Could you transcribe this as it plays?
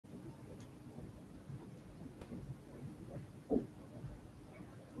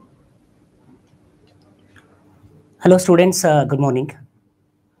Hello students, good morning.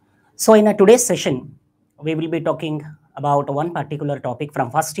 So in today's session, we will be talking about one particular topic from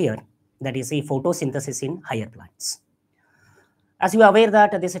first year, that is the photosynthesis in higher plants. As you are aware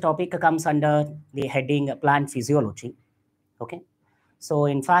that this topic comes under the heading plant physiology. Okay. So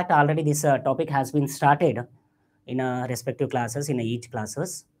in fact, already this topic has been started in respective classes, in each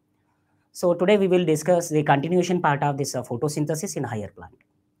classes. So today we will discuss the continuation part of this photosynthesis in higher plant.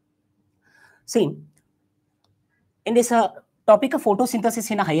 See, in this topic of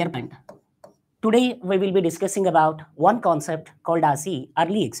photosynthesis in a higher plant, today we will be discussing about one concept called as the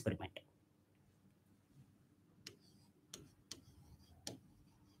early experiment.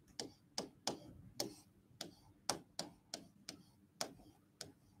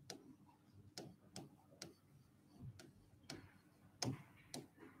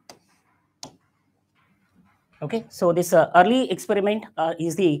 Okay, so this early experiment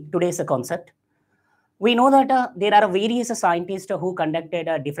is the today's concept. We know that there are various scientists who conducted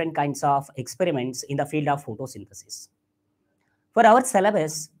different kinds of experiments in the field of photosynthesis. For our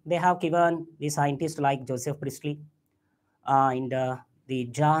syllabus, they have given the scientists like Joseph Priestley and the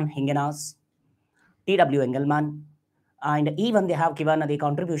John Hingenas, T.W. Engelmann, and even they have given the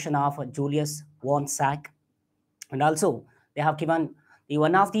contribution of Julius von Sack, and also they have given the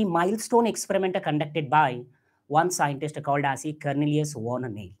one of the milestone experiment conducted by one scientist called as Cornelius von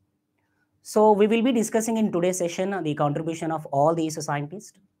Neil. So we will be discussing in today's session the contribution of all these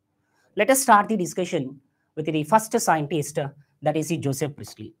scientists. Let us start the discussion with the first scientist, that is Joseph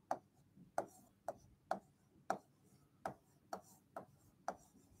Priestley.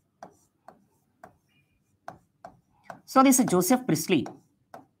 So this Joseph Priestley,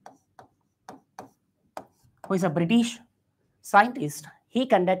 who is a British scientist, he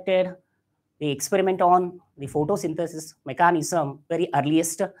conducted the experiment on the photosynthesis mechanism very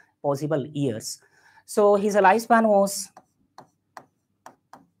earliest possible years. So his lifespan was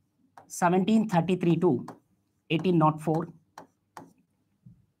 1733 to 1804.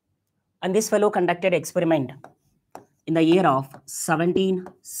 And this fellow conducted experiment in the year of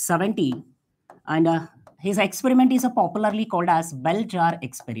 1770. And his experiment is popularly called as bell jar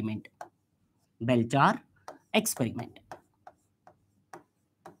experiment. Bell jar experiment.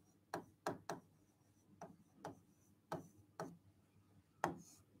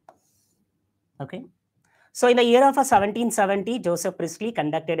 Okay. So in the year of 1770, Joseph Priestley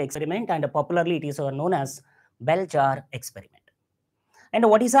conducted experiment, and popularly it is known as bell jar experiment. And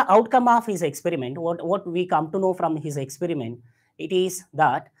what is the outcome of his experiment? What we come to know from his experiment, it is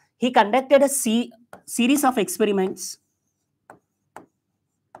that he conducted a series of experiments,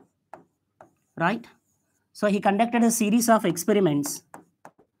 right? So he conducted a series of experiments,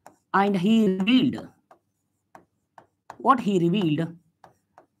 and he revealed what he revealed.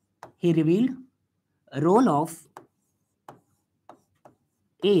 He revealed a role of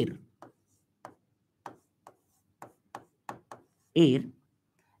air in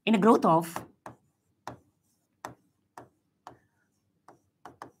the growth of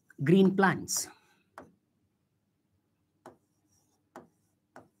green plants.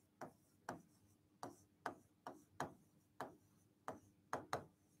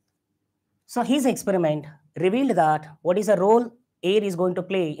 So his experiment revealed that what is the role air is going to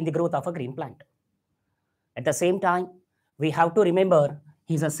play in the growth of a green plant. At the same time, we have to remember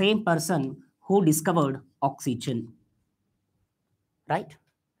he's the same person who discovered oxygen, right?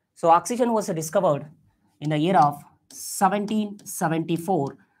 So oxygen was discovered in the year of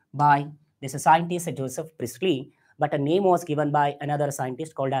 1774 by this scientist Joseph Priestley, but a name was given by another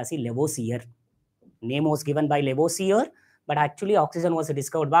scientist called as Lavoisier. Name was given by Lavoisier, but actually oxygen was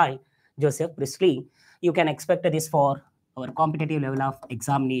discovered by Joseph Priestley. You can expect this for our competitive level of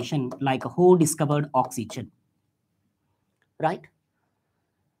examination, like who discovered oxygen, right?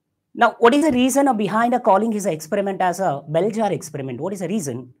 Now, what is the reason behind calling his experiment as a bell jar experiment? What is the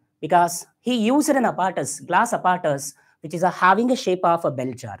reason? Because he used an apparatus, glass apparatus, which is having a shape of a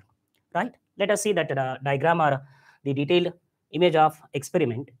bell jar, right? Let us see that diagram or the detailed image of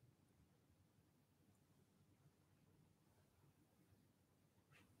experiment.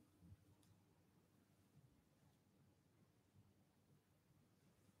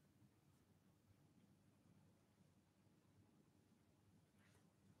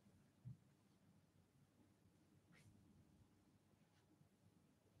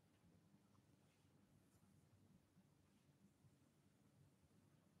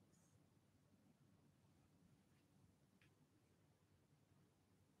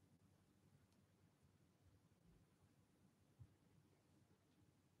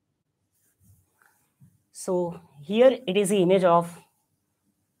 So here it is the image of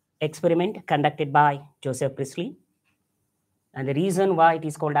experiment conducted by Joseph Priestley. And the reason why it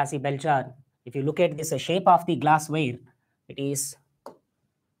is called as a bell jar, if you look at this shape of the glassware, it is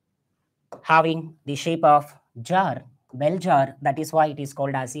having the shape of jar, bell jar. That is why it is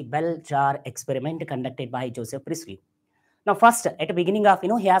called as a bell jar experiment conducted by Joseph Priestley. Now, first, at the beginning of,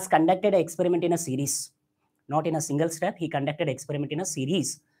 he has conducted an experiment in a series, not in a single step. He conducted an experiment in a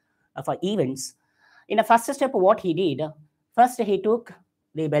series of events. In the first step, what he did, first he took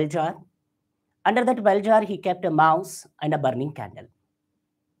the bell jar. Under that bell jar, he kept a mouse and a burning candle.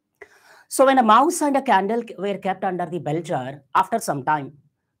 So when a mouse and a candle were kept under the bell jar, after some time,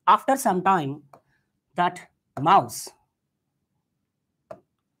 that mouse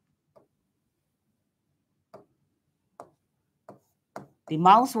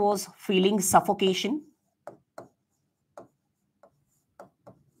was feeling suffocation,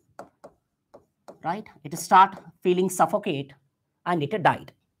 right? It start feeling suffocate and it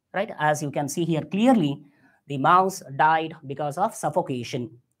died, right? As you can see here clearly, the mouse died because of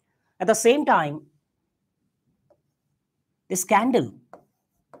suffocation. At the same time, this candle,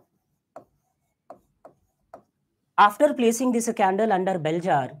 after placing this candle under bell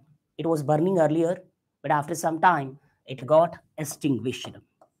jar, it was burning earlier, but after some time, it got extinguished.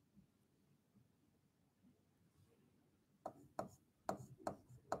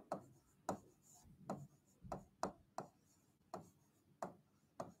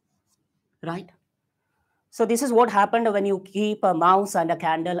 Right? So this is what happened when you keep a mouse and a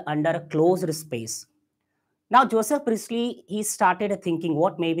candle under a closed space. Now, Joseph Priestley, he started thinking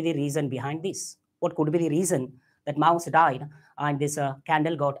what may be the reason behind this? What could be the reason that mouse died and this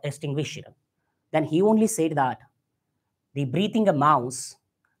candle got extinguished? Then he only said that the breathing a mouse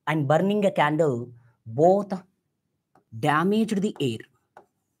and burning a candle both damaged the air.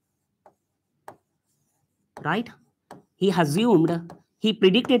 Right? He assumed, he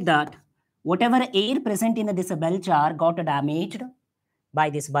predicted that whatever air present in this bell jar got damaged by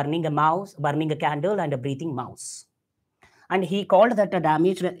this burning a mouse, burning a candle and a breathing mouse. And he called that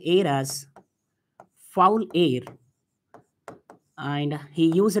damaged air as foul air. And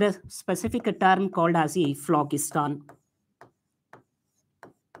he used a specific term called as a phlogiston.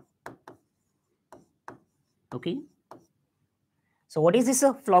 Okay. So what is this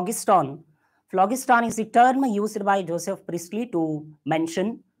phlogiston? Phlogiston is the term used by Joseph Priestley to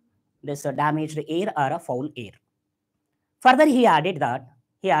mention this damaged air or a foul air. Further, he added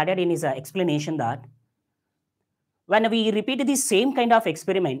in his explanation that when we repeat the same kind of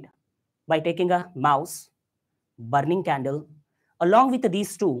experiment by taking a mouse, burning candle, along with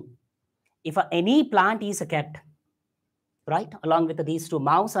these two, if any plant is kept, right, along with these two,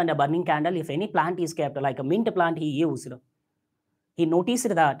 mouse and a burning candle, if any plant is kept, like a mint plant he used, he noticed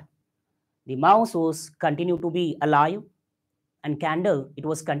that the mouse was continued to be alive and candle, it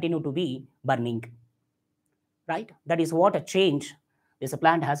was continued to be burning. Right? That is what a change this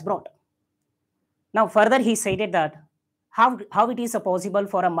plant has brought. Now, further, he stated that how it is possible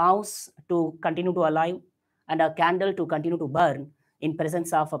for a mouse to continue to alive and a candle to continue to burn in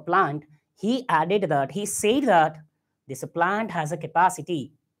presence of a plant. He added that, he said that this plant has a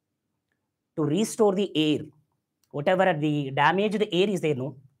capacity to restore the air. Whatever the damaged air is there,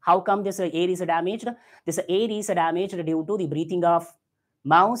 no? How come this air is damaged? This air is damaged due to the breathing of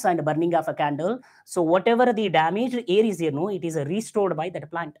mouse and burning of a candle. So whatever the damaged air is there, no, it is restored by that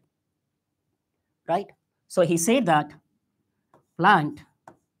plant. Right? So he said that plant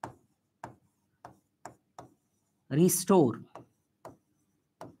restore.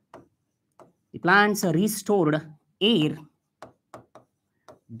 The plants restored air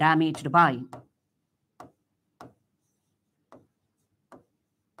damaged by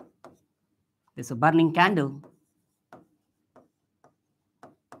this burning candle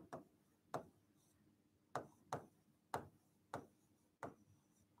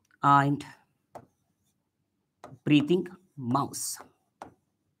and breathing mouse.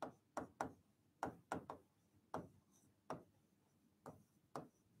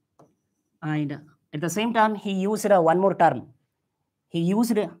 And at the same time, he used one more term. He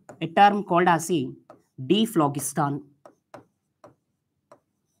used a term called as a dephlogiston.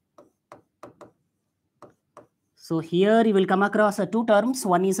 So here you will come across two terms.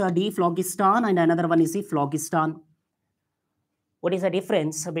 One is a dephlogiston and another one is a phlogiston. What is the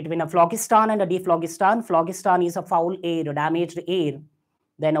difference between a phlogiston and a dephlogiston? Phlogiston is a foul air, damaged air.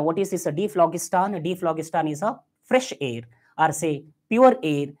 Then what is this a dephlogiston? A dephlogiston is a fresh air, or say pure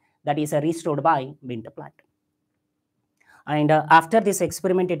air that is restored by mint plant. And after this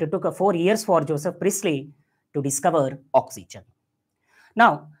experiment, it took 4 years for Joseph Priestley to discover oxygen.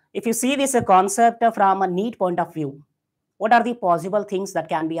 Now, if you see this concept from a neat point of view, what are the possible things that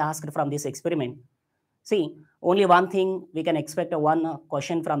can be asked from this experiment? See, only one thing we can expect one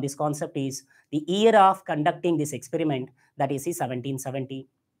question from this concept is the year of conducting this experiment, that is 1770.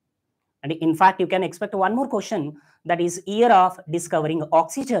 And in fact, you can expect one more question, that is year of discovering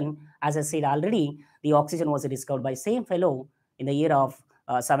oxygen. As I said already, the oxygen was discovered by same fellow in the year of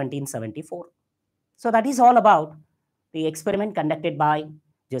 1774. So that is all about the experiment conducted by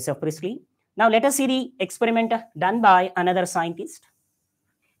Joseph Priestley. Now let us see the experiment done by another scientist.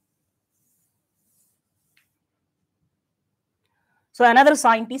 So another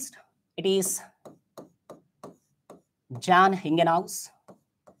scientist, it is John Ingenhousz.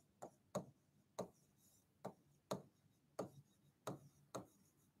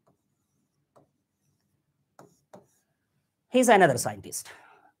 He is another scientist,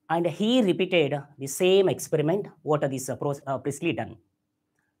 and he repeated the same experiment what this Priestley done.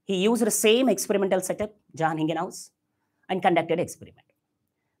 He used the same experimental setup, John Ingenhousz, and conducted experiment.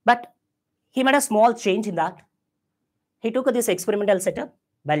 But he made a small change in that. He took this experimental setup,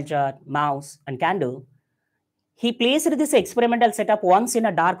 bell jar, mouse, and candle. He placed this experimental setup once in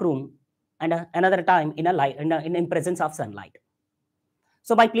a dark room and another time in a light, in presence of sunlight.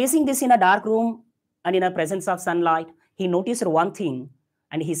 So by placing this in a dark room and in a presence of sunlight, he noticed one thing,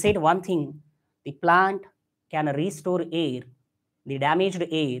 and he said one thing: the plant can restore air, the damaged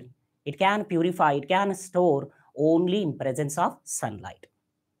air, it can purify, it can store only in presence of sunlight.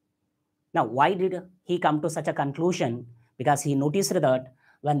 Now, why did he come to such a conclusion? Because he noticed that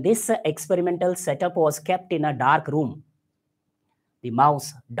when this experimental setup was kept in a dark room, the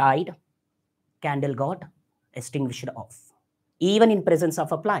mouse died, candle got extinguished off, even in presence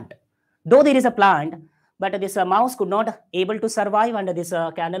of a plant. Though there is a plant, but this mouse could not able to survive, and this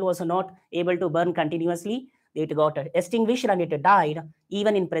candle was not able to burn continuously. It got extinguished and it died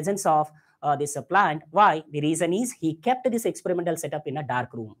even in presence of this plant. Why? The reason is he kept this experimental setup in a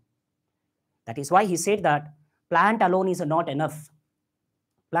dark room. That is why he said that plant alone is not enough.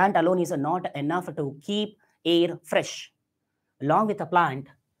 Plant alone is not enough to keep air fresh. Along with the plant,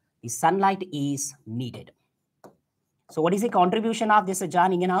 the sunlight is needed. So what is the contribution of this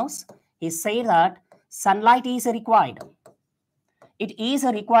John Ingenhousz? He said that sunlight is required. It is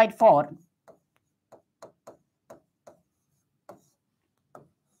required for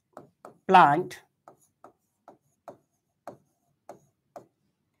plant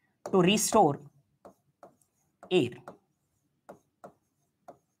to restore air.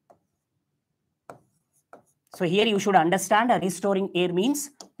 So here you should understand restoring air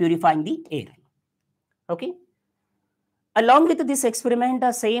means purifying the air. Okay. Along with this experiment,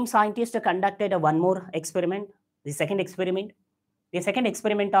 the same scientist conducted one more experiment, the second experiment. The second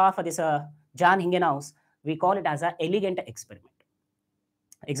experiment of this John Ingenhousz, we call it as an elegant experiment.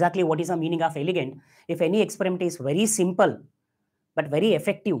 Exactly what is the meaning of elegant? If any experiment is very simple but very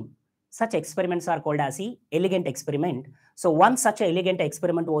effective, such experiments are called as the elegant experiment. So one such elegant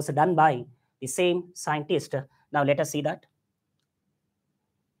experiment was done by the same scientist. Now let us see that.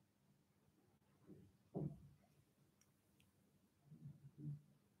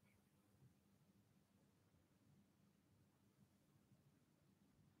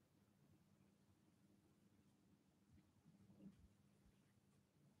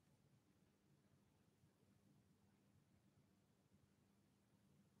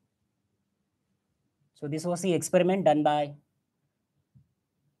 So this was the experiment done by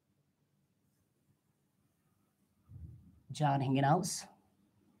John Ingenhousz.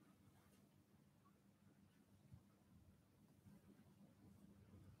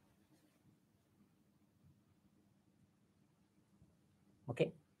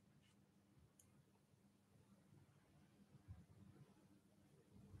 Okay.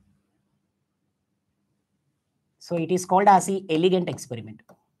 So it is called as the elegant experiment.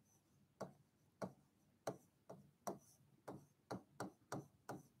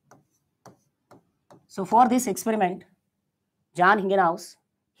 So for this experiment, John Ingenhousz,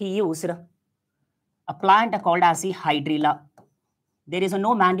 he used a plant called as the hydrilla. There is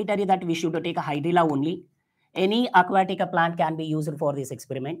no mandatory that we should take a hydrilla only. Any aquatic plant can be used for this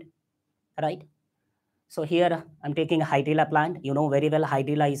experiment, right? So here I'm taking a hydrilla plant. You know very well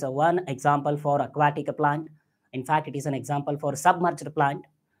hydrilla is one example for aquatic plant. In fact, it is an example for submerged plant,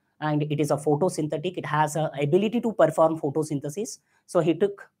 and it is a photosynthetic. It has a ability to perform photosynthesis. So he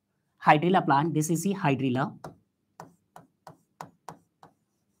took hydrilla plant. This is the hydrilla.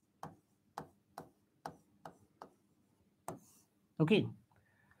 Okay.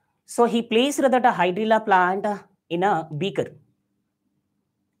 So he placed that hydrilla plant in a beaker.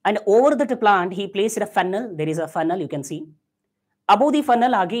 And over that plant, he placed a funnel. There is a funnel, you can see. Above the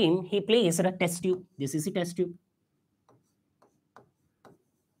funnel, again, he placed a test tube. This is the test tube.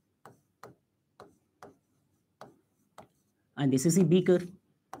 and this is the beaker.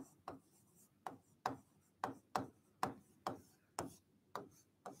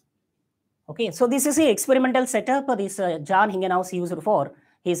 Okay, so this is the experimental setup this John Hingenhaus used for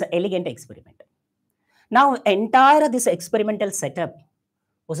his elegant experiment. Now, entire this experimental setup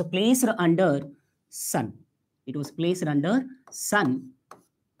was placed under sun. It was placed under sun.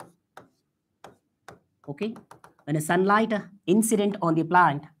 Okay, when a sunlight incident on the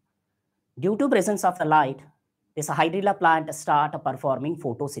plant, due to presence of the light, this hydrilla plant start performing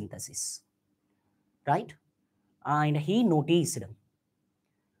photosynthesis, right? And he noticed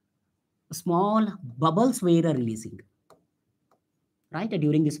small bubbles were releasing, right?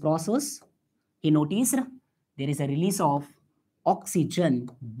 During this process, he noticed there is a release of oxygen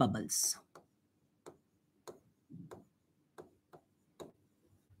bubbles.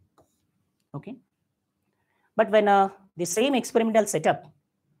 Okay, but when the same experimental setup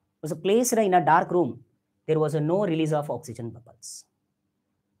was placed in a dark room, there was no release of oxygen bubbles.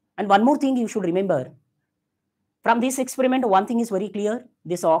 And one more thing you should remember, from this experiment, one thing is very clear.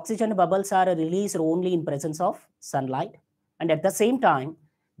 These oxygen bubbles are released only in presence of sunlight. And at the same time,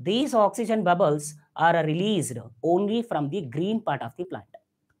 these oxygen bubbles are released only from the green part of the plant,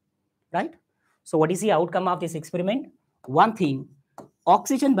 right? So what is the outcome of this experiment? One thing,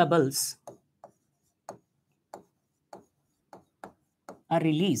 oxygen bubbles are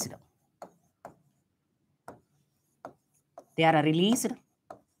released. They are released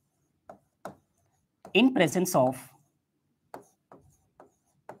in presence of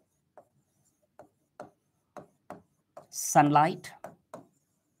sunlight.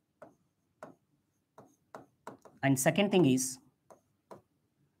 And second thing is,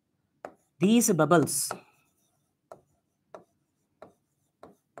 these bubbles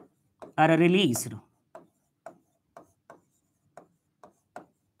are released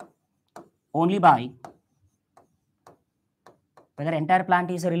only by, whether entire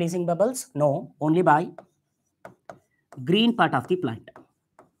plant is releasing bubbles? No, only by green part of the plant.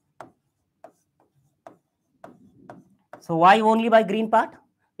 So why only by green part?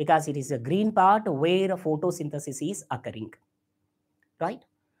 Because it is a green part where photosynthesis is occurring, right?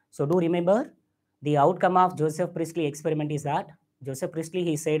 So do remember, the outcome of Joseph Priestley experiment is that Joseph Priestley,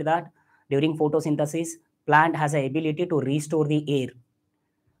 he said that during photosynthesis, plant has the ability to restore the air.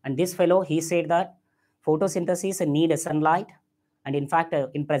 And this fellow, he said that photosynthesis need sunlight, and in fact,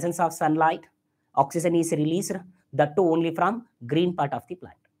 in presence of sunlight, oxygen is released, that too only from green part of the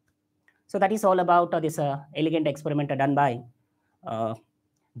plant. So that is all about this elegant experiment done by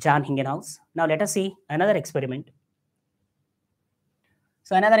John Hingenhaus. Now let us see another experiment.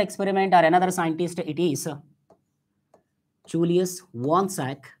 So another experiment or another scientist, it is Julius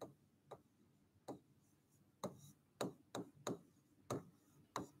Wonsack.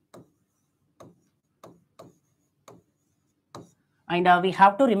 And we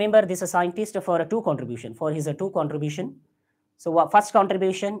have to remember this scientist for two contribution, for his two contribution. So first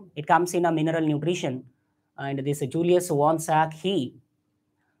contribution, it comes in a mineral nutrition. And this Julius Wonsack, he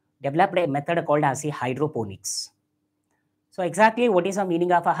developed a method called as hydroponics. So exactly what is the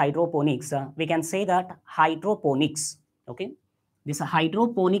meaning of a hydroponics? We can say that hydroponics, okay? This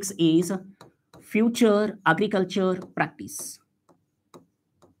hydroponics is future agriculture practice,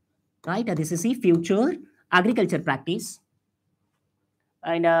 right? This is the future agriculture practice.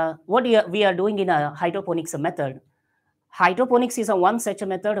 And what we are doing in a hydroponics method, hydroponics is a one such a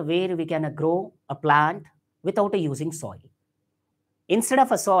method where we can grow a plant without using soil. Instead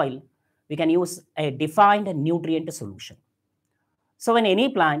of a soil, we can use a defined nutrient solution. So when any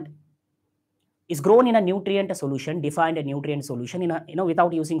plant is grown in a nutrient solution, defined nutrient solution,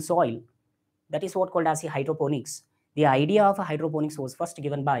 without using soil, that is what called as hydroponics. The idea of hydroponics was first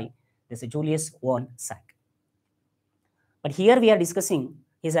given by this Julius Wonsack. But here we are discussing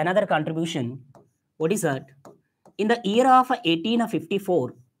his another contribution. What is that? In the year of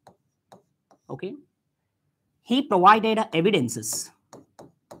 1854, okay, he provided evidences.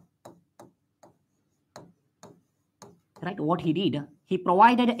 Right? What he did, he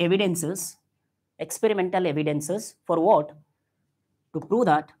provided evidences, experimental evidences for what? To prove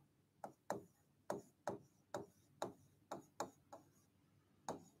that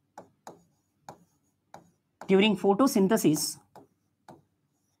during photosynthesis,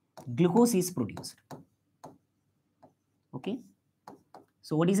 glucose is produced. Okay.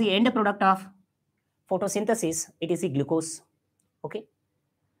 So what is the end product of photosynthesis? It is the glucose. Okay.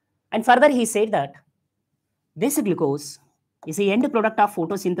 And further he said that this glucose is the end product of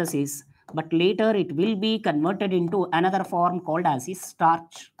photosynthesis, but later it will be converted into another form called as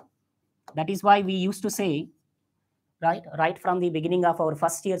starch. That is why we used to say, right from the beginning of our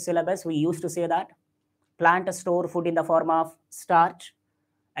first year syllabus, we used to say that Plant store food in the form of starch.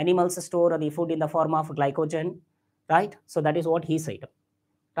 Animals store the food in the form of glycogen, right? So that is what he said,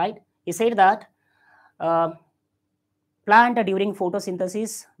 right? He said that plant during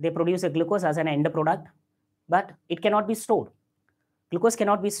photosynthesis, they produce a glucose as an end product, but it cannot be stored. Glucose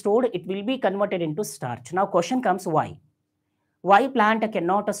cannot be stored, it will be converted into starch. Now question comes, why? Why plant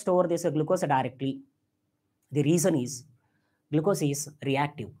cannot store this glucose directly? The reason is glucose is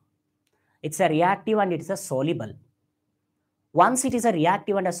reactive. It's a reactive and it's a soluble. Once it is a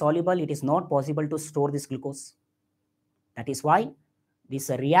reactive and a soluble, it is not possible to store this glucose. That is why this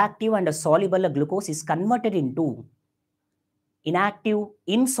reactive and a soluble glucose is converted into inactive,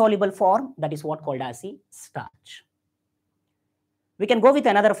 insoluble form. That is what called as a starch. We can go with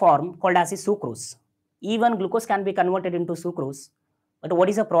another form called as a sucrose. Even glucose can be converted into sucrose. But what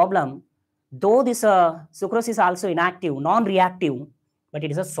is the problem? Though this sucrose is also inactive, non-reactive, but it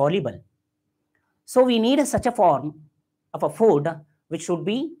is a soluble. So we need such a form of a food which should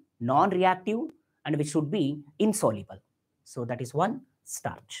be non-reactive and which should be insoluble. So that is one,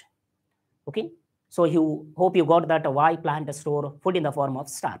 starch. Okay. So you hope you got that why plant store food in the form of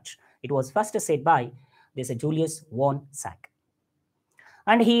starch. It was first said by this Julius von Sack.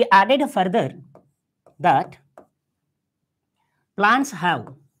 And he added further that plants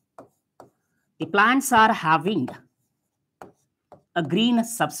are having a green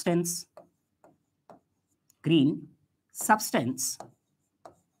substance within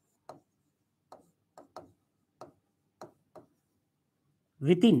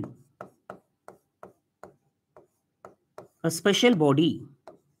a special body,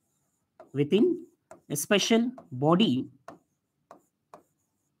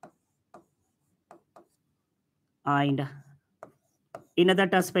 and in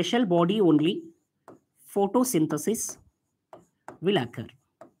that special body only photosynthesis will occur.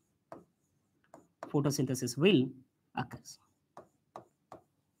 Photosynthesis will occur.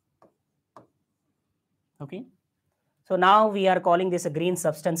 Okay. So now we are calling this a green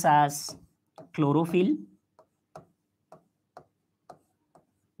substance as chlorophyll.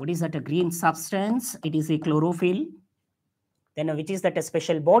 What is that a green substance? It is a chlorophyll. Then which is that a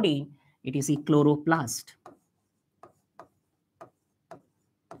special body? It is a chloroplast.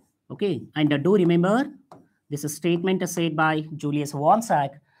 Okay, and do remember this statement said by Julius von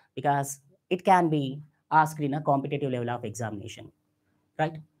Sack because it can be asked in a competitive level of examination,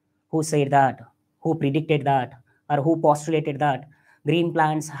 right? Who said that? Who predicted that? Or who postulated that green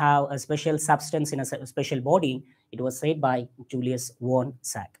plants have a special substance in a special body? It was said by Julius von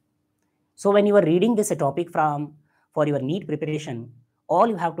Sack. So when you are reading this topic for your NEET preparation, all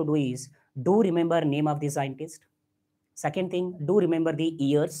you have to do is do remember name of the scientist. Second thing, do remember the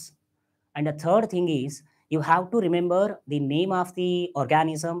years. And the third thing is you have to remember the name of the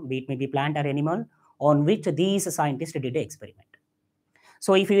organism, be it maybe plant or animal, on which these scientists did the experiment.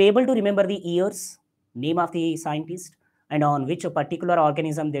 So if you're able to remember the years, name of the scientist, and on which particular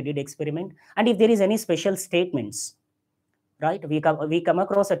organism they did experiment, and if there is any special statements, right? We come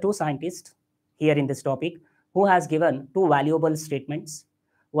across two scientists here in this topic who has given two valuable statements.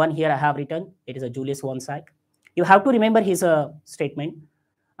 One here I have written, it is a Julius von Sack. You have to remember his statement.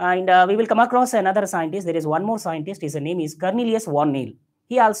 And we will come across another scientist. There is one more scientist. His name is Cornelius von Neil.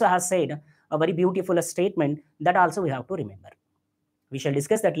 He also has said a very beautiful statement that also we have to remember. We shall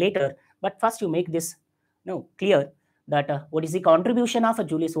discuss that later. But first you make this clear that what is the contribution of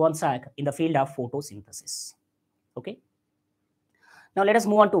Julius von Sack in the field of photosynthesis. Okay. Now let us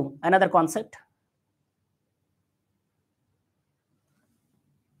move on to another concept.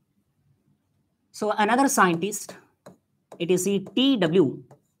 So another scientist, it is the T.W.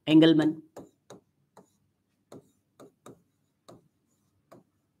 Engelmann.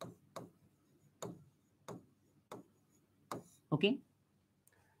 Okay.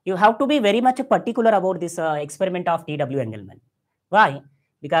 You have to be very much particular about this experiment of T.W. Engelmann. Why?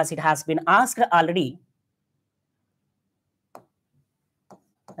 Because it has been asked already,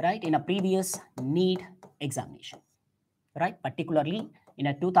 right, in a previous NEET examination, right? Particularly in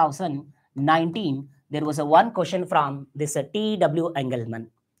a 2019, there was a one question from this T.W. Engelmann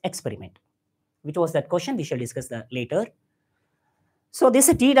experiment. Which was that question? We shall discuss that later. So this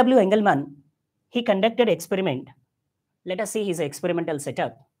T.W. Engelmann, he conducted experiment. Let us see his experimental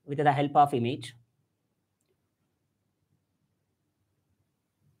setup with the help of image.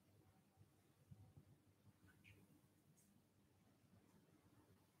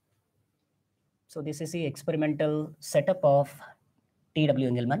 So this is the experimental setup of T.W.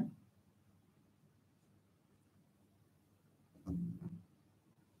 Engelmann.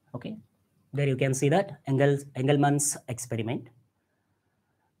 Okay, there you can see that Engelmann's experiment.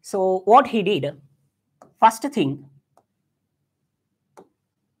 So what he did, First thing,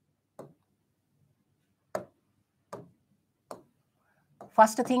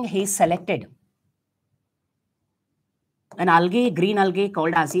 he selected an algae, green algae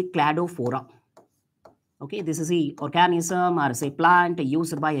called as a cladophora. Okay, this is the organism or say plant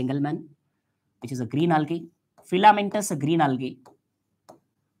used by Engelmann, which is a green algae, filamentous green algae.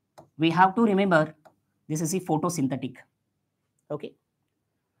 We have to remember this is a photosynthetic. Okay,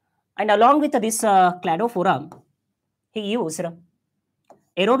 and along with this cladophora, he used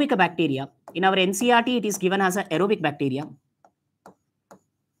aerobic bacteria. In our NCERT, it is given as a aerobic bacteria.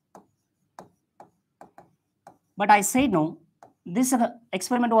 But I said no. This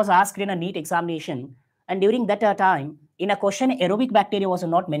experiment was asked in a NEET examination, and during that time, in a question, aerobic bacteria was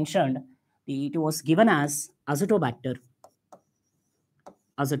not mentioned. It was given as azotobacter.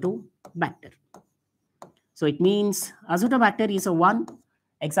 Azotobacter. So it means azotobacter is a one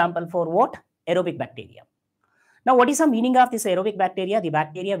example for what? Aerobic bacteria. Now, what is the meaning of this aerobic bacteria? The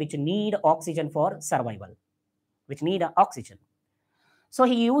bacteria which need oxygen for survival, which need oxygen. So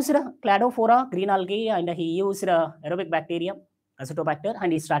he used cladophora, green algae, and he used aerobic bacteria, azotobacter,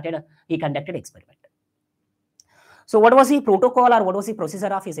 and he conducted experiment. So what was the protocol or what was the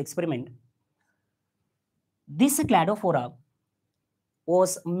procedure of his experiment? This cladophora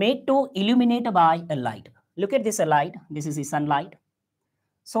was made to illuminate by a light. Look at this light. This is the sunlight.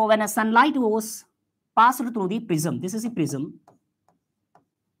 So when a sunlight was passed through the prism, this is a prism.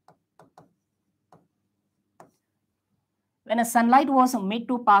 When a sunlight was made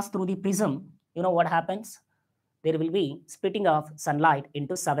to pass through the prism, you know what happens? There will be splitting of sunlight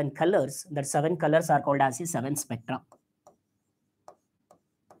into 7 colors. That 7 colors are called as the 7 spectra.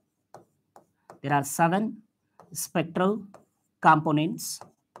 There are 7 spectral components.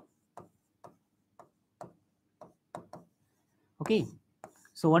 Okay.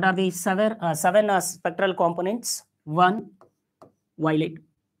 So what are the 7 spectral components? 1, violet,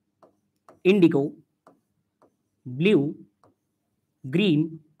 indigo, blue,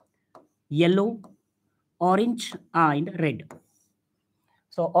 green, yellow, orange, and red.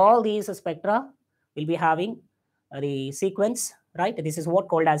 So all these spectra will be having the sequence, right? This is what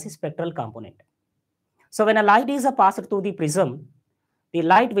called as a spectral component. So when a light is passed through the prism, the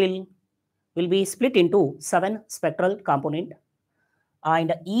light will be split into 7 spectral component,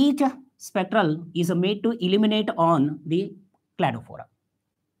 and each spectral is made to illuminate on the cladophora.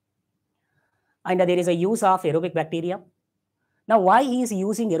 And there is a use of aerobic bacteria. Now, why he is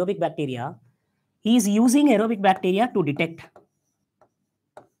using aerobic bacteria? He is using aerobic bacteria to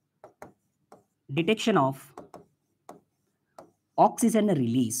detection of oxygen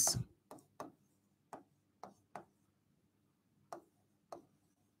release.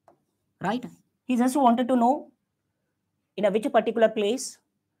 Right? He just wanted to know in a which particular place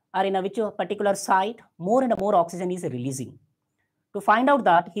or in a which particular site more and more oxygen is releasing. To find out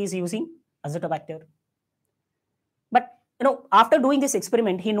that, he is using azotobacter. But you know, after doing this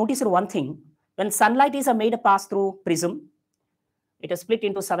experiment, he noticed one thing. When sunlight is made pass through prism, it is split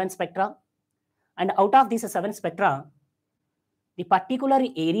into 7 spectra, and out of these 7 spectra, the particular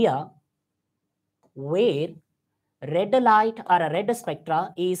area where red light or a red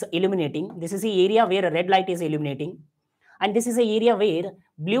spectra is illuminating, this is the area where a red light is illuminating, and this is the area where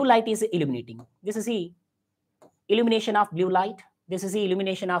blue light is illuminating. This is the illumination of blue light, this is the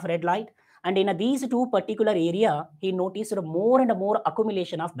illumination of red light, and in these 2 particular area, he noticed more and more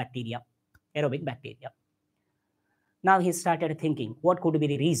accumulation of bacteria, aerobic bacteria. Now he started thinking, what could be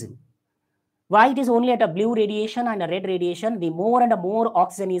the reason? Why it is only at a blue radiation and a red radiation, the more and more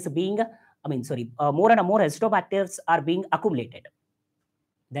oxygen is being, more and more azotobacters are being accumulated.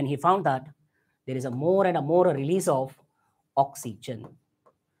 Then he found that there is a more and more release of oxygen.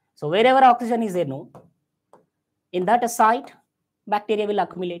 So wherever oxygen is there, no, in that site, bacteria will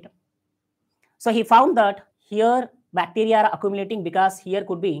accumulate. So he found that here bacteria are accumulating because here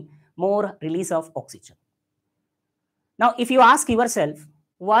could be more release of oxygen. Now, if you ask yourself,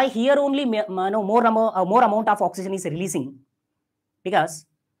 why here only more amount of oxygen is releasing? Because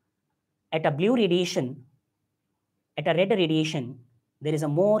at a blue radiation, at a red radiation, there is a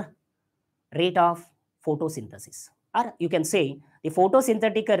more rate of photosynthesis. Or you can say the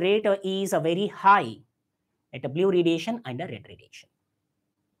photosynthetic rate is very high at a blue radiation and a red radiation.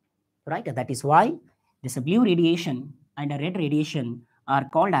 Right? That is why this blue radiation and a red radiation are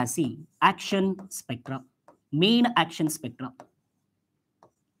called as the action spectra, main action spectra.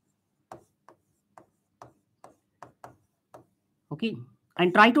 Okay,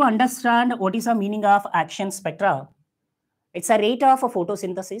 and try to understand what is the meaning of action spectra. It's a rate of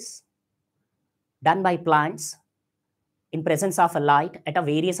photosynthesis done by plants in presence of a light at a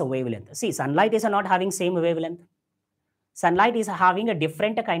various wavelength. See, sunlight is not having same wavelength. Sunlight is having a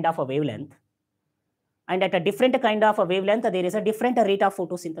different kind of a wavelength. And at a different kind of a wavelength, there is a different rate of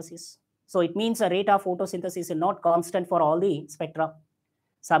photosynthesis. So it means the rate of photosynthesis is not constant for all the spectra.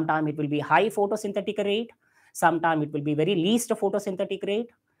 Sometimes it will be high photosynthetic rate. Sometimes it will be very least photosynthetic rate.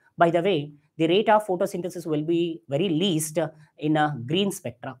 By the way, the rate of photosynthesis will be very least in a green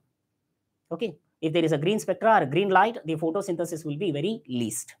spectra. Okay, if there is a green spectra or a green light, the photosynthesis will be very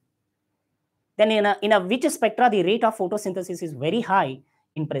least. Then in a which spectra the rate of photosynthesis is very high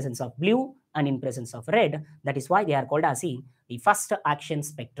in presence of blue and in presence of red. That is why they are called as the first action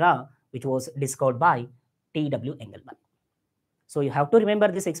spectra, which was discovered by T.W. Engelmann. So you have to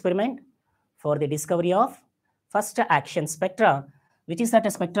remember this experiment for the discovery of first action spectra, which is that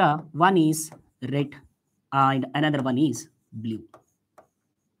a spectra, one is red and another one is blue.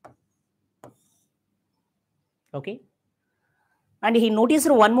 Okay. And he noticed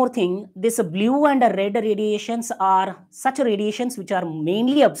one more thing, this blue and red radiations are such radiations which are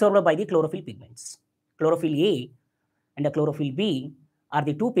mainly absorbed by the chlorophyll pigments. Chlorophyll A and the chlorophyll B are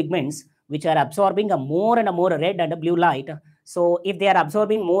the two pigments which are absorbing a more and more red and blue light. So if they are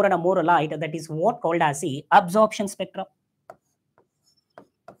absorbing more and more light, that is what called as the absorption spectra.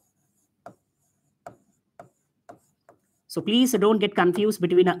 So please don't get confused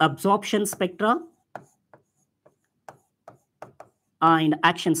between absorption spectra and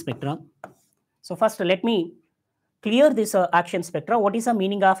action spectra. So first let me clear this action spectra. What is the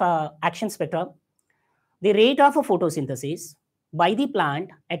meaning of action spectra? The rate of photosynthesis by the plant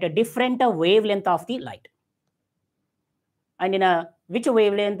at a different wavelength of the light. And in a which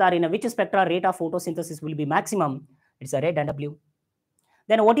wavelength or in a which spectra rate of photosynthesis will be maximum, it's a red and a blue.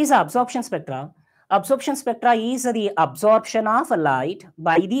 Then what is the absorption spectra? Absorption spectra is the absorption of light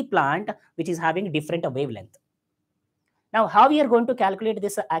by the plant which is having different wavelength. Now, how we are going to calculate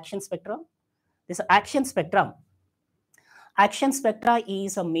this action spectra? This action spectra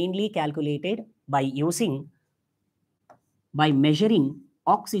is mainly calculated by measuring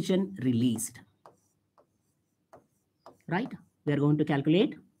oxygen released. Right? We are going to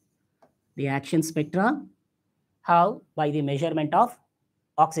calculate the action spectra. How? By the measurement of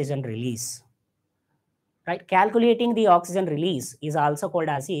oxygen release. Right? Calculating the oxygen release is also called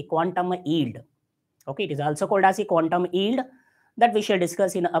as a quantum yield. Okay, it is also called as a quantum yield that we shall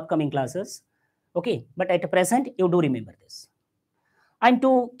discuss in upcoming classes. Okay, but at present, you do remember this. And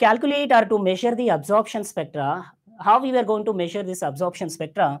to calculate or to measure the absorption spectra, how we were going to measure this absorption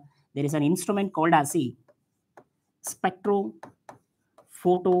spectra, there is an instrument called as a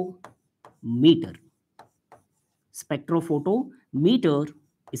spectrophotometer. Spectrophotometer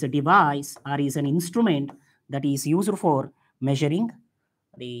is a device or is an instrument that is used for measuring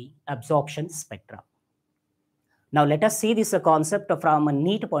the absorption spectra. Now let us see this concept from a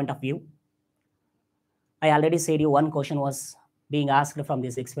neat point of view. I already said you one question was being asked from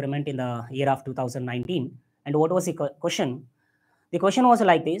this experiment in the year of 2019. And what was the question? The question was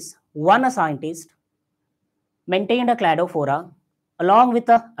like this. One scientist maintained a cladophora along with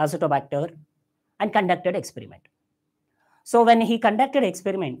a azotobacter and conducted experiment. So when he conducted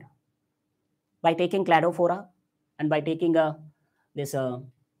experiment by taking cladophora and by taking this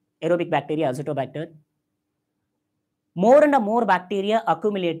aerobic bacteria, azotobacter, more and more bacteria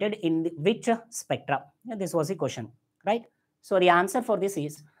accumulated in which spectra? This was the question, right? So the answer for this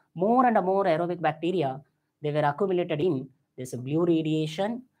is more and more aerobic bacteria, they were accumulated in this blue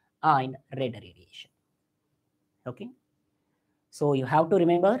radiation and red radiation. Okay. So you have to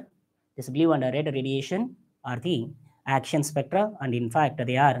remember this blue and red radiation are the action spectra, and in fact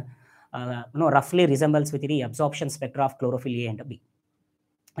they are roughly resembles with the absorption spectra of chlorophyll A and B.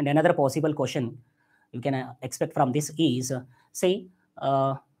 And another possible question you can expect from this is, say,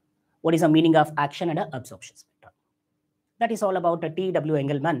 what is the meaning of action and absorption spectra? That is all about T.W.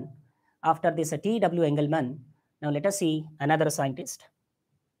 Engelmann. After this T.W. Engelmann, now let us see another scientist.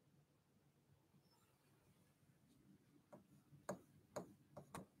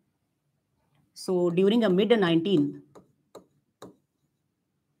 So during a mid-19th,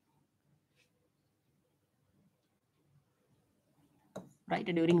 right,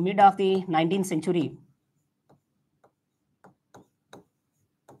 during mid of the 19th century,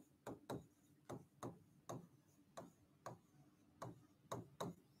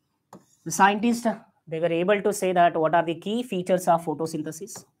 the scientists, they were able to say that what are the key features of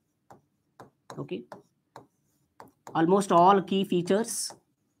photosynthesis. Okay, almost all key features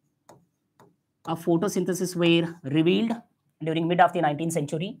of photosynthesis were revealed during mid of the 19th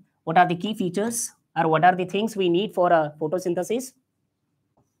century. What are the key features or what are the things we need for a photosynthesis?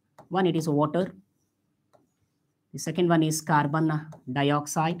 One, it is water. The second one is carbon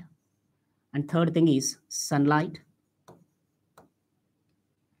dioxide. And third thing is sunlight.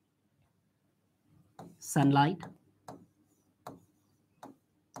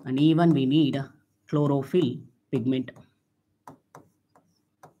 And even we need chlorophyll pigment.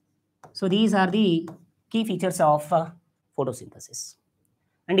 So these are the key features of photosynthesis.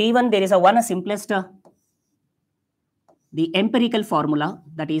 And even there is one simplest, the empirical formula,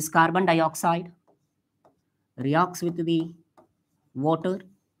 that is carbon dioxide reacts with the water,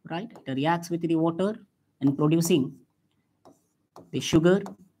 right? It reacts with the water and producing the sugar.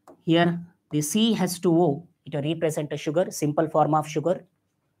 Here the CH2O, it represents a sugar, simple form of sugar,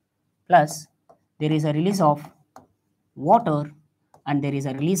 plus there is a release of water and there is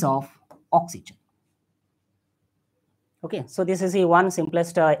a release of oxygen. Okay, so this is the one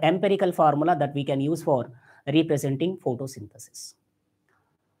simplest empirical formula that we can use for representing photosynthesis.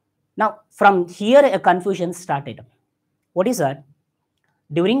 Now, from here a confusion started. What is that?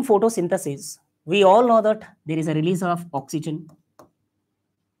 During photosynthesis, we all know that there is a release of oxygen,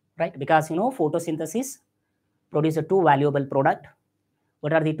 right? Because photosynthesis produces two valuable products.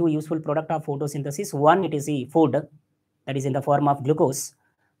 What are the two useful products of photosynthesis? One, it is the food, that is in the form of glucose.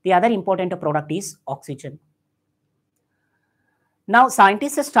 The other important product is oxygen. Now,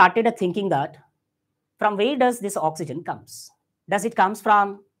 scientists started thinking that from where does this oxygen comes? Does it comes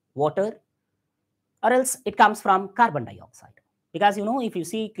from water, or else it comes from carbon dioxide? Because if you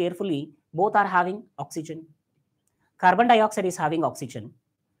see carefully, both are having oxygen. Carbon dioxide is having oxygen.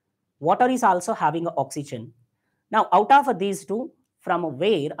 Water is also having oxygen. Now, out of these two, from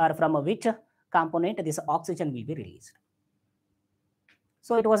where or from which component this oxygen will be released?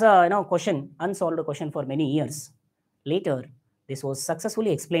 So it was a question, unsolved question for many years. Later, this was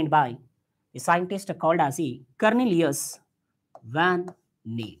successfully explained by a scientist called as Cornelius van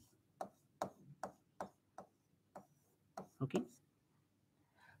Neel. Okay.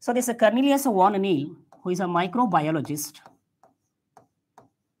 So this Cornelius van Neel, who is a microbiologist,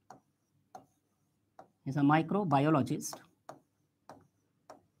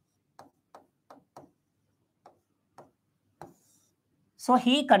 So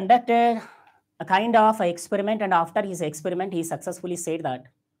he conducted a kind of experiment, and after his experiment, he successfully said that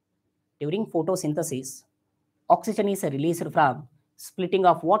during photosynthesis, oxygen is released from splitting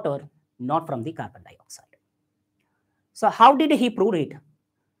of water, not from the carbon dioxide. So how did he prove it?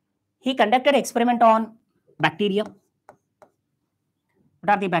 He conducted experiment on bacteria. What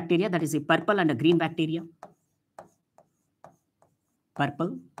are the bacteria? That is the purple and the green bacteria.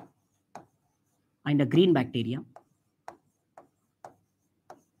 Purple and the green bacteria.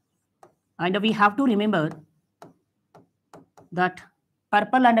 And we have to remember that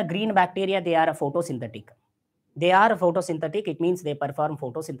purple and green bacteria, they are photosynthetic. They are photosynthetic. It means they perform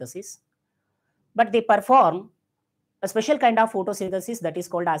photosynthesis. But they perform a special kind of photosynthesis that is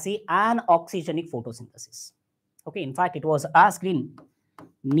called as anoxygenic photosynthesis. Okay, in fact, it was asked in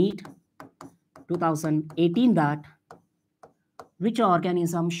NEET 2018 that which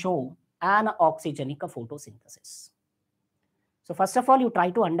organism show anoxygenic photosynthesis. So first of all, you try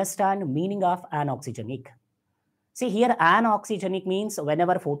to understand meaning of anoxygenic. See here, anoxygenic means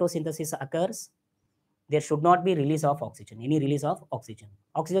whenever photosynthesis occurs, there should not be release of oxygen, any release of oxygen.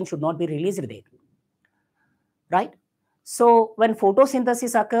 Oxygen should not be released there, right? So when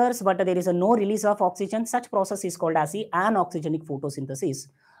photosynthesis occurs, but there is no release of oxygen, such process is called as anoxygenic photosynthesis.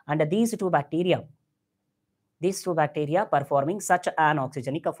 And these two bacteria performing such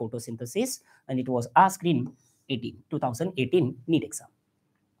anoxygenic photosynthesis, and it was asked in 2018 NEET exam.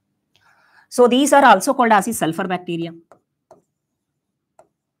 So these are also called as sulfur bacteria.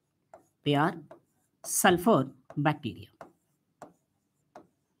 They are sulfur bacteria.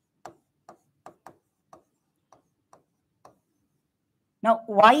 Now,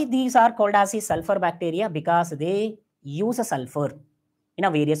 why these are called as sulfur bacteria? Because they use a sulfur in a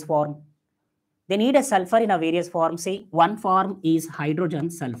various form. They need a sulfur in a various form. Say one form is hydrogen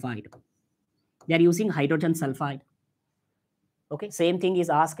sulfide. They are using hydrogen sulfide. Okay, same thing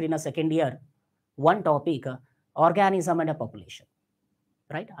is asked in a second year. One topic, organism and a population,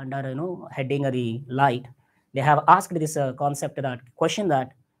 right? Under heading the light, they have asked this question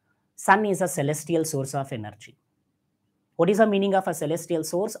that sun is a celestial source of energy. What is the meaning of a celestial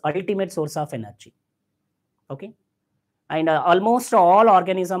source? Ultimate source of energy. Okay, and almost all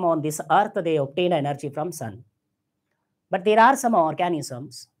organisms on this earth, they obtain energy from sun. But there are some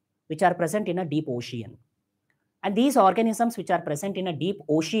organisms which are present in a deep ocean. And these organisms which are present in a deep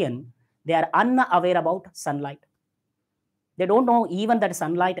ocean, they are unaware about sunlight. They don't know even that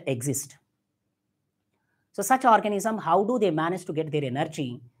sunlight exists. So such organism, how do they manage to get their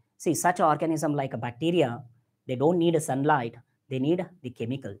energy? See, such organism like a bacteria, They don't need a sunlight. They need the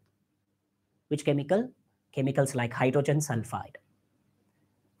chemical. Which chemical? Chemicals like hydrogen sulfide.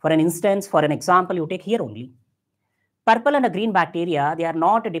 For an instance, for an example, you take here only. Purple and green bacteria, they are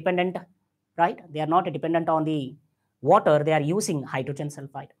not dependent, right? They are not dependent on the water. They are using hydrogen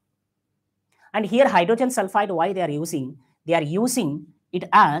sulfide. And here hydrogen sulfide, why they are using? They are using it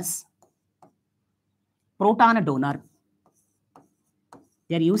as proton donor.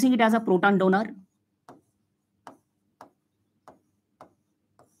 They are using it as a proton donor.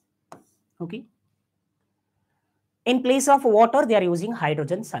 Okay. In place of water, they are using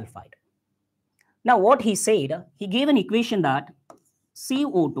hydrogen sulfide. Now, what he said, he gave an equation that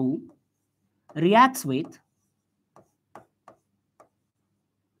CO2 reacts with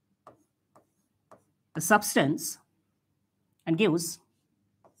a substance and gives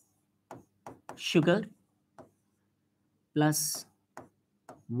sugar plus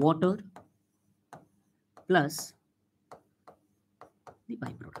water plus the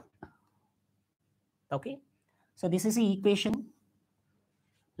byproduct. Okay, so this is the equation.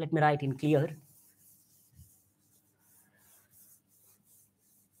 Let me write in clear.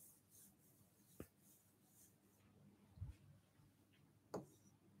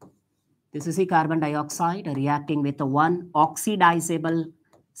 This is the carbon dioxide reacting with one oxidizable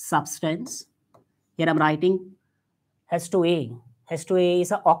substance. Here I'm writing H2A. H2A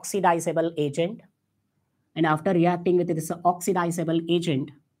is an oxidizable agent. And after reacting with this oxidizable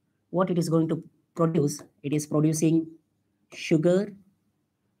agent, what it is going to produce? It is producing sugar.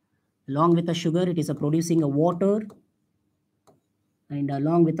 Along with the sugar, it is producing a water. And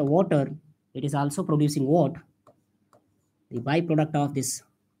along with the water, it is also producing what? The byproduct of this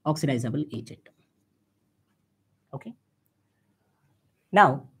oxidizable agent. Okay.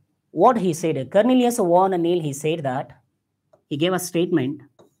 Now, what he said, Cornelius von Neil, he said that he gave a statement.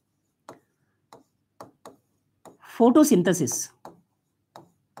 Photosynthesis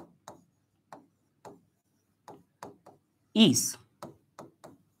is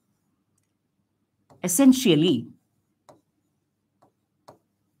essentially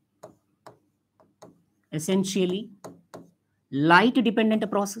light dependent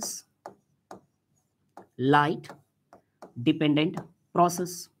process. Light dependent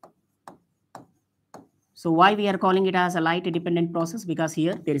process. So why we are calling it as a light dependent process? Because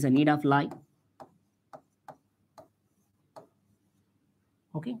here there is a need of light.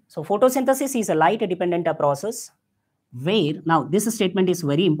 Okay, so photosynthesis is a light dependent process where, now this statement is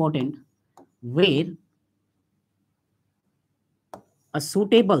very important, where a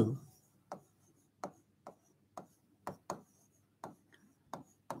suitable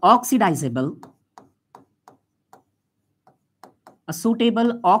oxidizable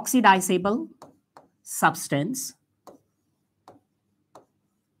substance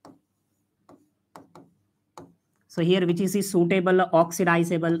so here which is the suitable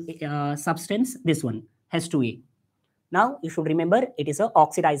oxidizable substance, this one H2A. Now you should remember it is an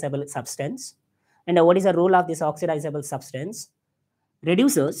oxidizable substance. And what is the role of this oxidizable substance? It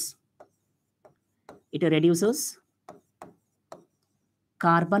reduces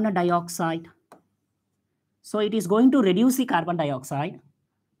carbon dioxide. So it is going to reduce the carbon dioxide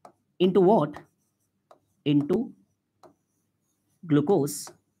into what? Into glucose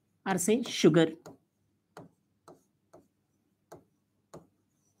or say sugar.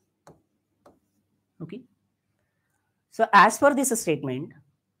 Okay. So as per this statement,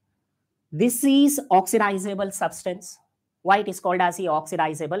 this is oxidizable substance. Why it is called as the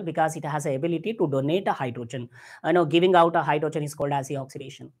oxidizable? Because it has the ability to donate a hydrogen. Giving out a hydrogen is called as the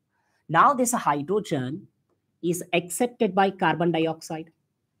oxidation. Now this hydrogen is accepted by carbon dioxide.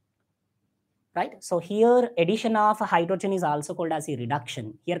 Right? So here addition of hydrogen is also called as a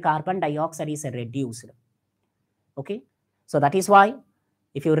reduction. Here carbon dioxide is reduced. Okay. So that is why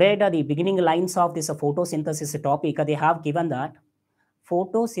if you read the beginning lines of this photosynthesis topic, they have given that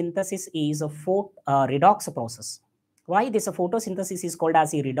photosynthesis is a redox process. Why this photosynthesis is called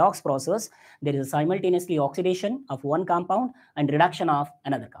as a redox process? There is a simultaneously oxidation of one compound and reduction of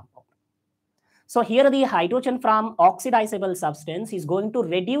another compound. So here the hydrogen from oxidizable substance is going to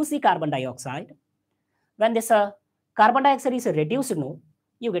reduce the carbon dioxide. When this carbon dioxide is reduced,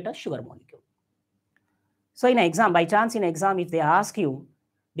 you get a sugar molecule. So in exam, by chance in exam, if they ask you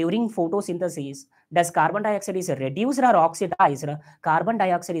during photosynthesis, does carbon dioxide is reduced or oxidized? Carbon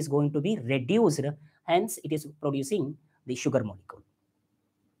dioxide is going to be reduced, hence it is producing the sugar molecule.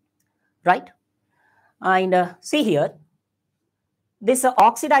 Right? And see here, this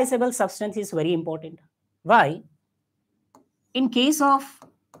oxidizable substance is very important. Why? In case of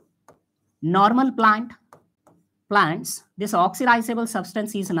normal plants, this oxidizable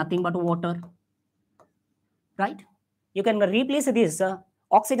substance is nothing but water. right? You can replace this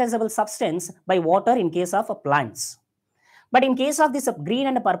oxidizable substance by water in case of plants. But in case of this green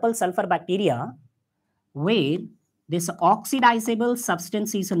and purple sulfur bacteria, where this oxidizable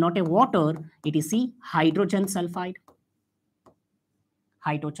substance is not a water, it is the hydrogen sulfide.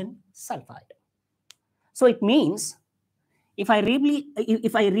 Hydrogen sulfide. So it means if I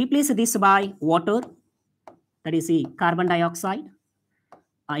replace this by water, that is the carbon dioxide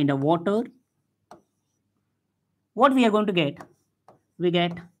and water, what we are going to get? We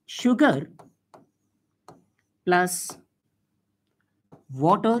get sugar plus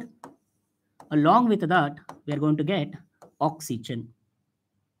water. Along with that, we are going to get oxygen.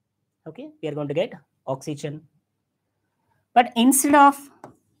 Okay, we are going to get oxygen. But instead of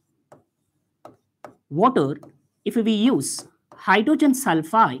water, if we use hydrogen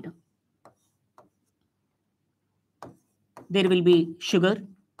sulfide, there will be sugar.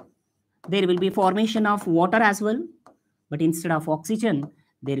 There will be formation of water as well. But instead of oxygen,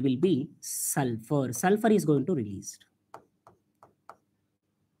 there will be sulfur. Sulfur is going to release.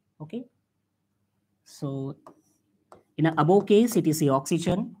 Okay. So in the above case, it is the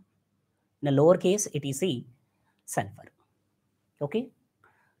oxygen. In the lower case, it is the sulfur. Okay.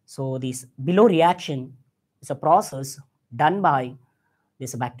 So this below reaction is a process done by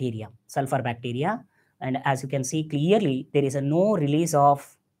this bacteria, sulfur bacteria. And as you can see clearly, there is no release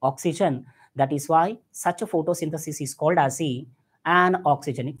of oxygen. That is why such a photosynthesis is called as an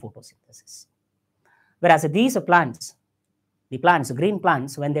oxygenic photosynthesis. Whereas these plants, the plants, green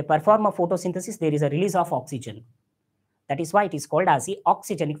plants, when they perform a photosynthesis, there is a release of oxygen. That is why it is called as the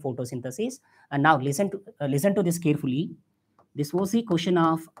oxygenic photosynthesis. And now listen to this carefully. This was the question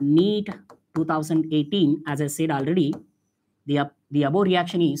of NEET 2018. As I said already, the above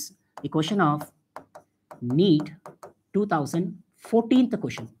reaction is the question of NEET 2014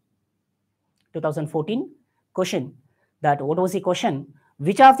 question. 2014 question. That what was the question?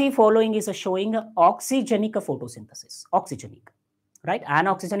 Which of the following is showing oxygenic photosynthesis? Oxygenic, right?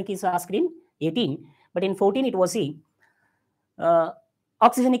 Anoxygenic is asked in 18, but in 14 it was the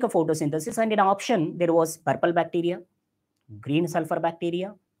oxygenic photosynthesis, and in option there was purple bacteria, green sulfur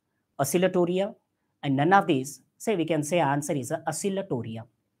bacteria, oscillatoria, and none of these. Say we can say answer is oscillatoria.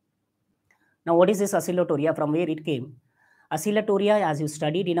 Now what is this oscillatoria? From where it came? Oscillatoria, as you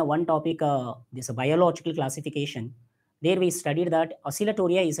studied in a one topic, this biological classification, there we studied that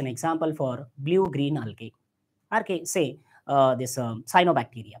oscillatoria is an example for blue-green algae. Okay, say this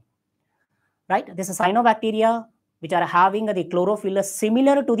cyanobacteria, right? This cyanobacteria which are having the chlorophyll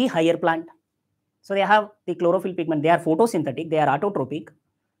similar to the higher plant. So they have the chlorophyll pigment. They are photosynthetic. They are autotrophic,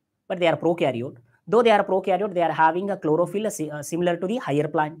 but they are prokaryote. Though they are prokaryote, they are having a chlorophyll similar to the higher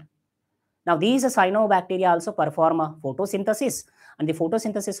plant. Now these cyanobacteria also perform a photosynthesis, and the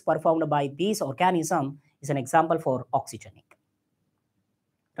photosynthesis performed by these organisms is an example for oxygenic,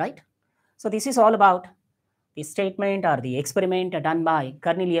 right? So this is all about the statement or the experiment done by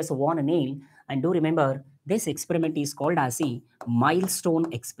Cornelius von Neil. And do remember, this experiment is called as the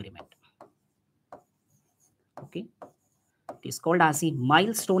milestone experiment. Okay, it is called as the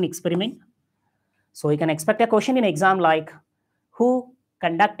milestone experiment. So you can expect a question in exam like, who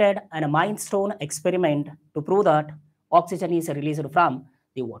conducted a milestone experiment to prove that oxygen is released from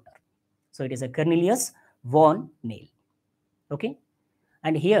the water? So it is a Cornelius von Neil. Okay,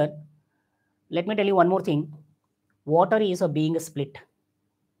 and here let me tell you one more thing. Water is being split.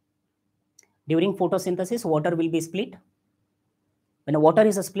 During photosynthesis, water will be split. When water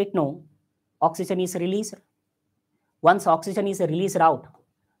is split, no, oxygen is released. Once oxygen is released out,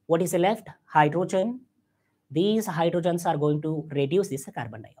 what is left? Hydrogen. These hydrogens are going to reduce this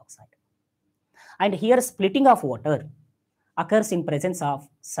carbon dioxide. And here splitting of water occurs in presence of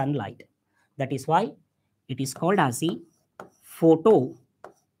sunlight. That is why it is called as the photolysis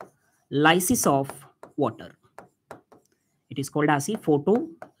of water. It is called as the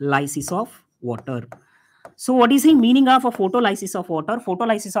photolysis of water. So what is the meaning of a photolysis of water?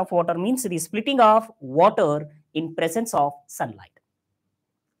 Photolysis of water means the splitting of water in presence of sunlight.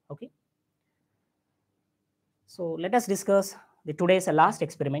 Okay. So let us discuss today's last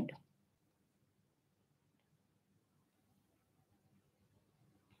experiment.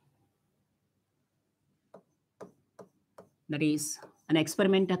 That is an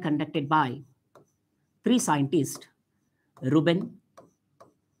experiment conducted by 3 scientists, Ruben,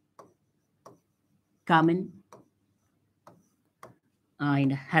 Kamen,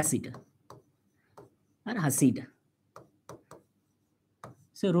 and Hasid.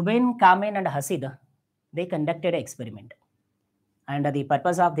 So Ruben, Kamen, and Hasid, they conducted an experiment. And the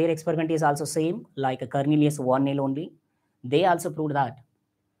purpose of their experiment is also same like Cornelius von Neil only. They also proved that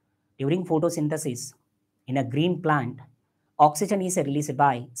during photosynthesis, in a green plant, oxygen is released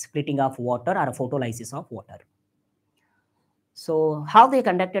by splitting of water or photolysis of water. So how they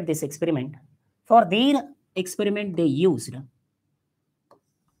conducted this experiment? For their experiment, they used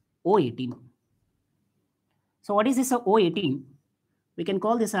O18. So what is this O18? We can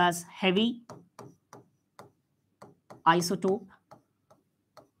call this as heavy isotope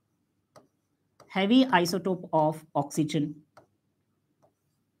of oxygen.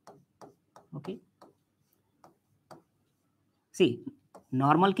 Okay. See,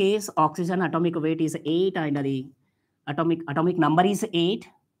 normal case, oxygen atomic weight is 8 and the atomic number is 8,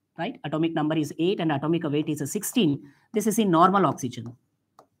 right? Atomic number is 8 and atomic weight is 16. This is in normal oxygen,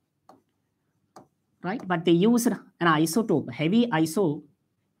 right? But they used an isotope, heavy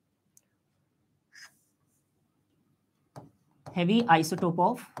isotope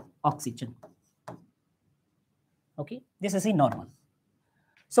of oxygen. Okay, this is in normal.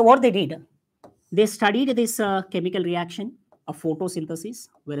 So what they did, they studied this chemical reaction of photosynthesis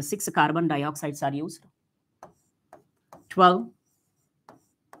where 6 carbon dioxides are used, 12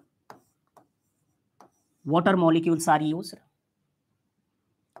 water molecules are used,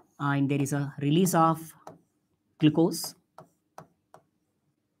 and there is a release of glucose,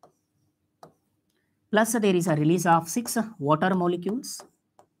 plus there is a release of 6 water molecules,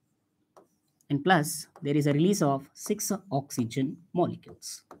 and plus there is a release of 6 oxygen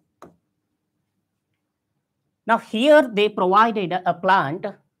molecules. Now here they provided a plant,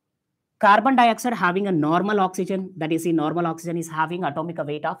 carbon dioxide having a normal oxygen, that is, in normal oxygen is having atomic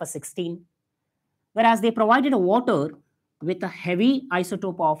weight of 16, whereas they provided water with a heavy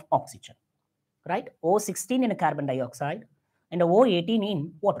isotope of oxygen, right? O16 in a carbon dioxide and O18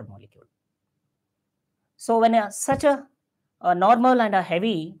 in water molecule. So when such a normal and a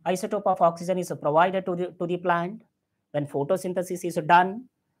heavy isotope of oxygen is provided to the plant, when photosynthesis is done,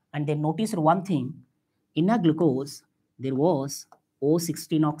 and they noticed one thing, in a glucose, there was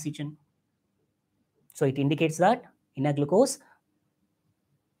O16 oxygen. So it indicates that in a glucose,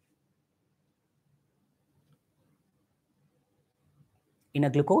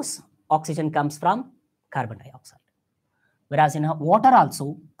 oxygen comes from carbon dioxide. Whereas in water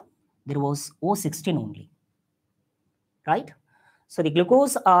also, there was O16 only, right? So the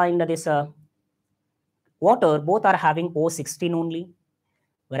glucose and this water, both are having O16 only,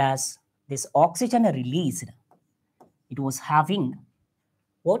 whereas this oxygen released, it was having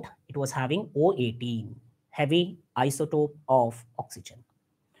what? It was having O18, heavy isotope of oxygen.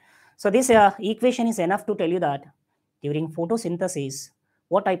 So this equation is enough to tell you that during photosynthesis,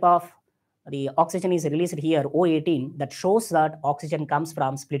 what type of the oxygen is released here, O18, that shows that oxygen comes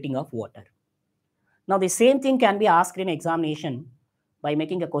from splitting of water. Now the same thing can be asked in examination by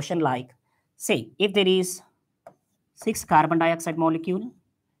making a question like, say, if there is 6 carbon dioxide molecule,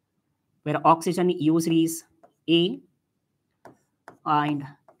 where oxygen used is A, and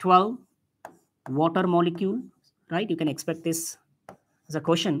 12 water molecule, right? You can expect this as a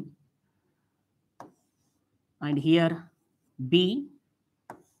question. And here B,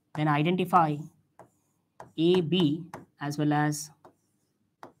 then identify A, B as well as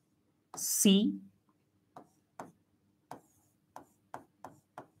C,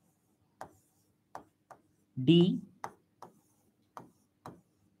 D,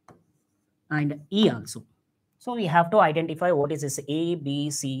 and E also. So we have to identify what is this A,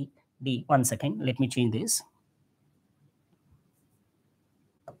 B, C, D. 1 second, let me change this.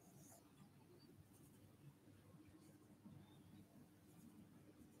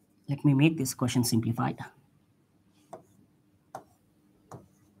 Let me make this question simplified.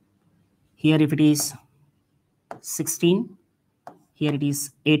 Here if it is 16, here it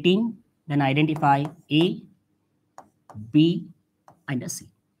is 18, then identify A, B, and C.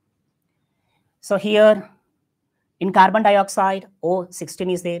 So here in carbon dioxide,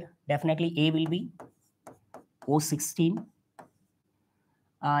 O16 is there. Definitely A will be O16.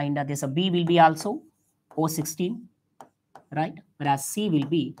 And this B will be also O16, right? Whereas C will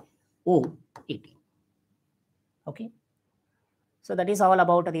be O18. Okay. So that is all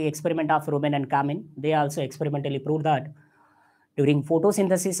about the experiment of Rubin and Kamin. They also experimentally proved that during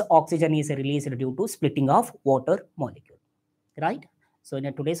photosynthesis, oxygen is released due to splitting of water molecule, right? So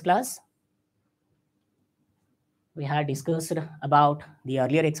in today's class, we had discussed about the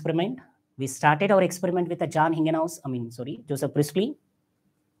earlier experiment. We started our experiment with Joseph Priestley.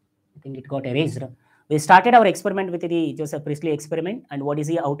 I think it got erased. We started our experiment with the Joseph Priestley experiment, and what is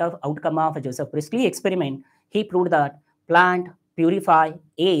the outcome of Joseph Priestley experiment? He proved that plant purify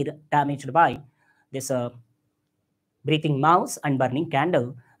air damaged by this breathing mouse and burning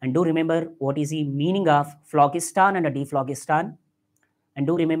candle. And do remember what is the meaning of phlogiston and a dephlogiston. And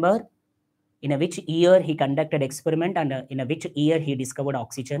do remember in which year he conducted experiment and in which year he discovered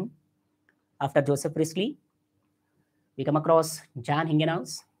oxygen. After Joseph Priestley, we come across Jan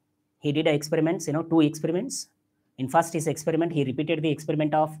Hingenhaus. He did experiments, 2 experiments. In first his experiment, he repeated the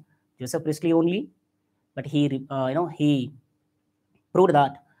experiment of Joseph Priestley only, but he proved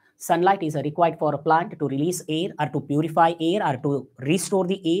that sunlight is required for a plant to release air or to purify air or to restore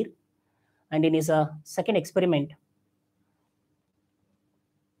the air. And in his second experiment,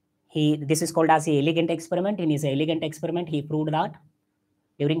 this is called as the elegant experiment. In his elegant experiment, he proved that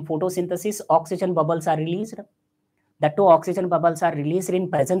during photosynthesis, oxygen bubbles are released. The 2 oxygen bubbles are released in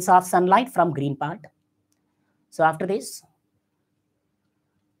presence of sunlight from green part. So after this,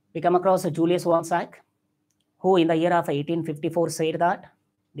 we come across Julius von Salk, who in the year of 1854 said that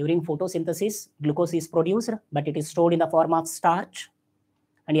during photosynthesis, glucose is produced, but it is stored in the form of starch.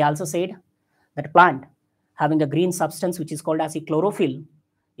 And he also said that plant having a green substance which is called as a chlorophyll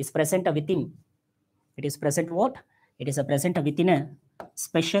is present within. It is present what? It is present within a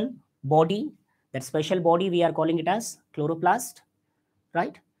special body. That special body we are calling it as chloroplast,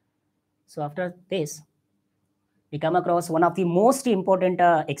 right? So after this, we come across one of the most important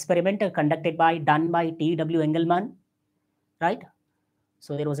experiment done by T.W. Engelmann, right?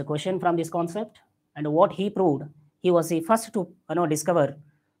 So there was a question from this concept, and what he proved, he was the first to discover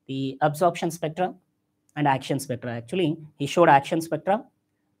the absorption spectra and action spectra. Actually, he showed action spectra,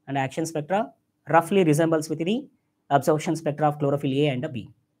 and action spectra roughly resembles with the absorption spectra of chlorophyll A and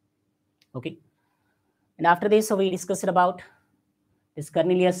B. Okay. And after this, so we discussed about this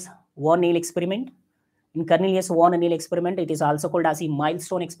Cornelius von Neil experiment. In Cornelius von Neil experiment, it is also called as a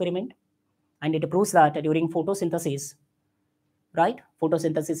milestone experiment, and it proves that during photosynthesis, right?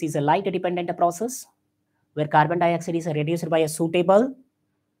 Photosynthesis is a light-dependent process where carbon dioxide is reduced by a suitable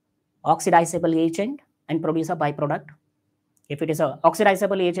oxidizable agent and produce a byproduct. If it is a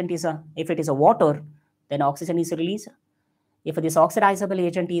oxidizable agent if it is a water, then oxygen is released. If this oxidizable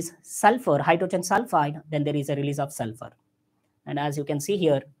agent is sulfur, hydrogen sulfide, then there is a release of sulfur. And as you can see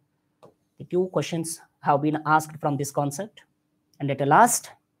here, the 2 questions have been asked from this concept. And at the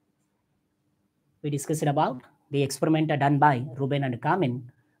last, we discussed about the experiment done by Ruben and Kamin.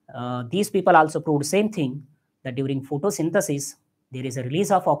 These people also proved the same thing, that during photosynthesis, there is a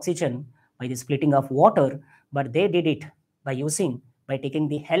release of oxygen by the splitting of water, but they did it by taking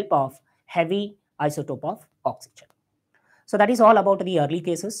the help of heavy isotope of oxygen. So that is all about the early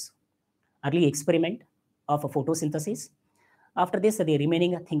experiment of photosynthesis. After this, the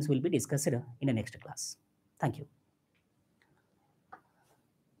remaining things will be discussed in the next class. Thank you.